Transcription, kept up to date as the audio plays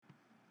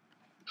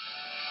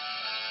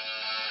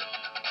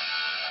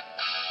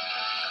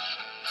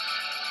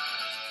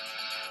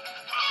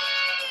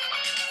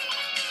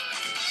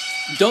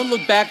Don't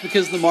look back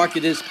because the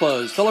market is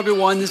closed. Hello,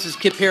 everyone. This is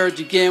Kip Herriage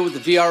again with the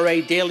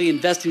VRA Daily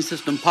Investing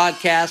System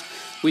podcast.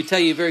 We tell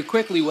you very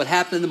quickly what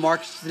happened in the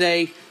markets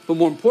today, but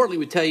more importantly,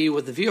 we tell you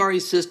what the VRA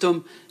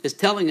system is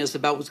telling us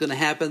about what's going to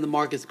happen in the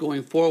markets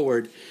going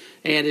forward.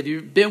 And if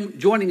you've been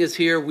joining us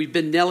here, we've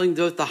been nailing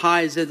both the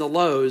highs and the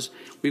lows.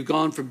 We've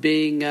gone from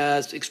being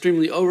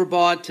extremely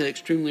overbought to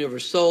extremely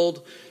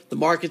oversold. The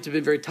markets have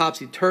been very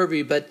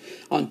topsy-turvy, but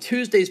on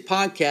Tuesday's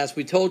podcast,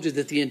 we told you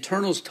that the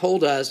internals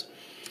told us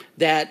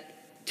that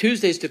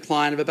Tuesday's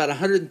decline of about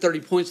 130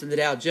 points in the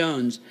Dow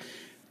Jones,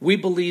 we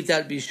believe that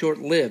would be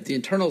short-lived. The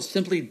internals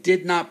simply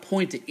did not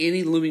point to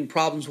any looming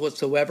problems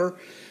whatsoever.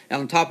 And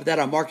on top of that,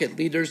 our market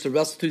leaders, the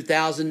Russell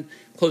 2000,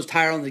 closed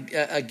higher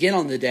again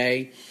on the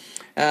day.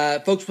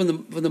 Folks,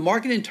 when the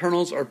market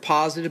internals are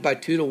positive by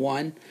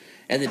 2-1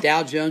 and the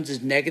Dow Jones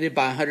is negative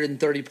by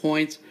 130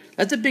 points,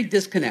 that's a big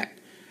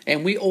disconnect.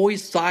 And we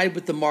always side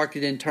with the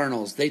market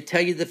internals. They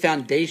tell you the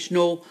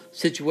foundational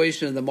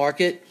situation of the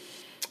market.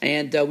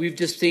 And we've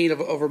just seen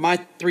over my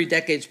 3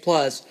 decades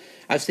plus,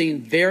 I've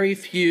seen very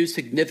few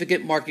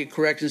significant market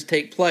corrections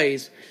take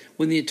place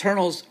when the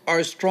internals are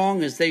as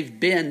strong as they've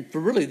been for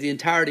really the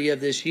entirety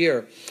of this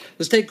year.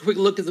 Let's take a quick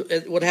look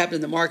at what happened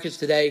in the markets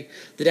today.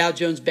 The Dow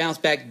Jones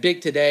bounced back big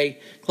today,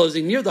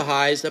 closing near the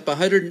highs, up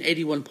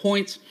 181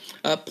 points,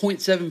 up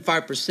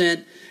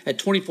 0.75% at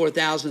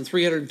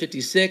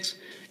 24,356.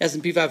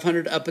 S&P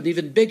 500 up an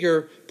even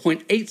bigger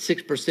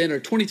 0.86% or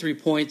 23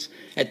 points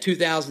at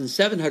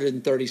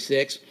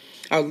 2,736.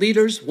 Our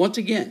leaders, once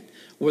again,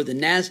 were the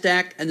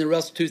NASDAQ and the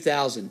Russell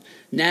 2000.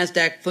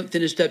 NASDAQ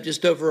finished up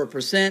just over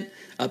 1%,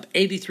 up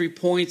 83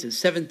 points at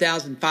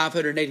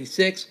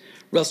 7,586.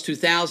 Russell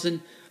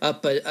 2000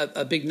 up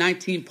a big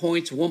 19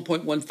 points,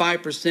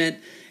 1.15% at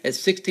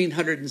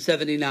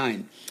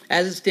 1,679.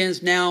 As it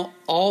stands now,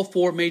 all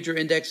 4 major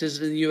indexes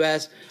in the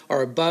U.S.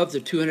 are above the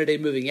 200-day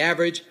moving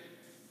average.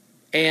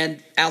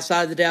 And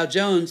outside of the Dow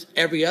Jones,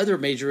 every other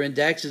major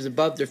index is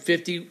above their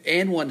 50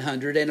 and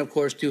 100 and, of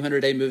course,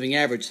 200-day moving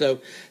average. So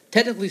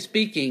technically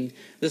speaking,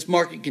 this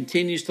market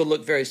continues to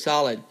look very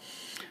solid.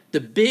 The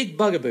big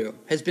bugaboo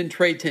has been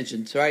trade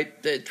tensions,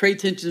 right? The trade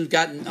tensions have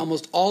gotten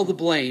almost all the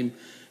blame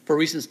for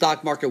recent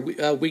stock market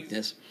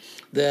weakness,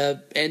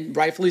 and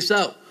rightfully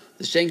so.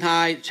 The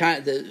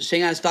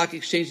Shanghai Stock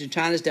Exchange in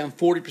China is down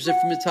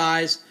 40% from its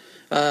highs.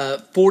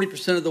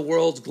 40% of the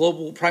world's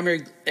global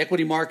primary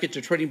equity markets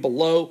are trading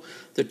below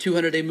the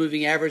 200-day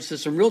moving average, so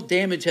some real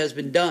damage has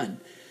been done.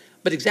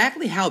 But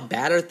exactly how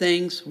bad are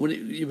things when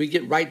we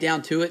get right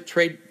down to it,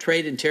 trade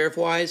and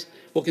tariff-wise?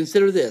 Well,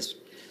 consider this.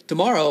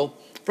 Tomorrow,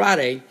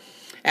 Friday,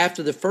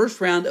 after the first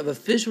round of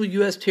official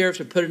U.S.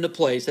 tariffs are put into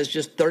place, that's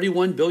just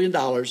 $31 billion,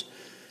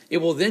 it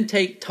will then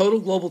take total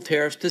global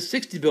tariffs to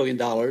 $60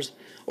 billion,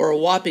 or a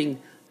whopping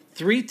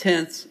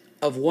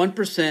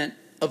 0.3%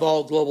 of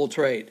all global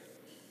trade.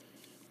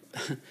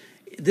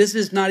 This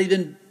is not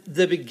even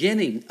the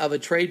beginning of a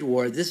trade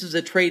war. This is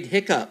a trade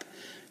hiccup.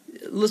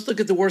 Let's look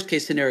at the worst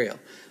case scenario.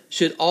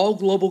 Should all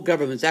global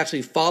governments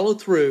actually follow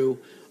through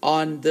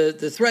on the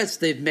threats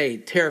they've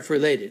made, tariff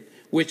related,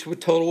 which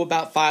would total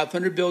about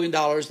 $500 billion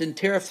in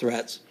tariff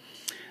threats,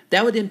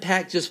 that would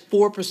impact just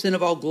 4%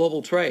 of all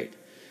global trade.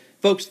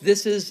 Folks,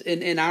 this is,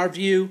 in our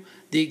view,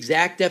 the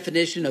exact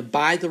definition of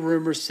buy the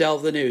rumor, sell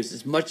the news.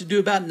 It's much ado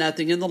about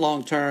nothing in the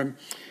long term.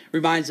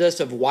 Reminds us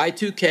of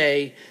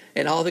Y2K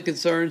and all the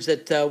concerns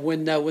that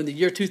when the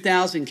year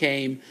 2000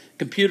 came,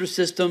 computer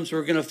systems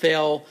were going to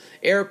fail,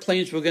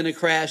 airplanes were going to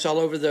crash all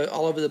over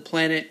the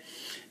planet.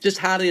 Just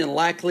highly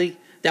unlikely.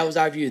 That was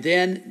our view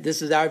then.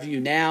 This is our view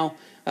now.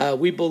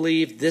 We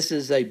believe this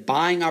is a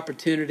buying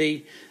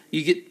opportunity.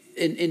 You get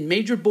in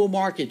major bull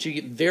markets, you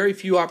get very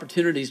few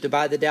opportunities to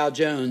buy the Dow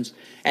Jones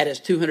at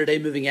its 200-day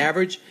moving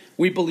average.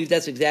 We believe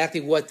that's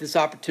exactly what this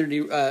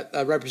opportunity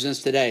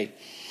represents today.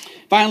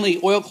 Finally,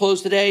 oil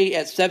closed today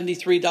at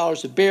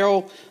 $73 a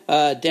barrel,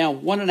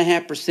 down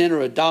 1.5%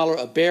 or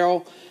 $1 a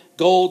barrel.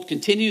 Gold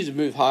continues to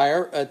move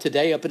higher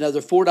today, up another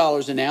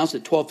 $4 an ounce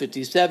at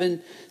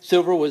 $12.57.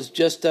 Silver was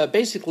just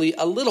basically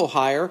a little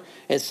higher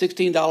at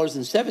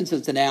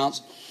 $16.07 an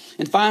ounce.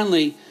 And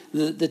finally,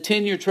 the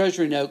 10-year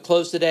Treasury note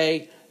closed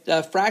today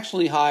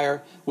fractionally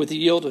higher with a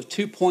yield of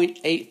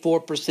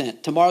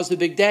 2.84%. Tomorrow's the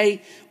big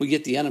day. We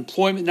get the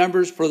unemployment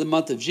numbers for the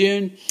month of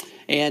June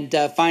and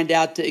find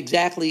out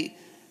exactly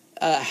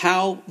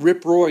how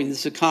rip-roaring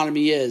this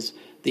economy is.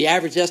 The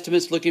average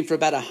estimate's looking for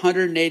about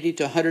 180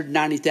 to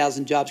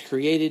 190,000 jobs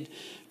created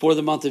for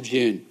the month of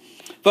June.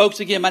 Folks,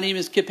 again, my name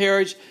is Kip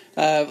Herriage.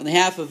 On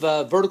behalf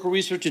of Vertical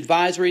Research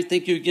Advisory,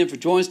 thank you again for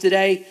joining us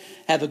today.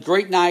 Have a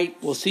great night.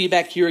 We'll see you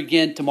back here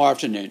again tomorrow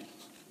afternoon.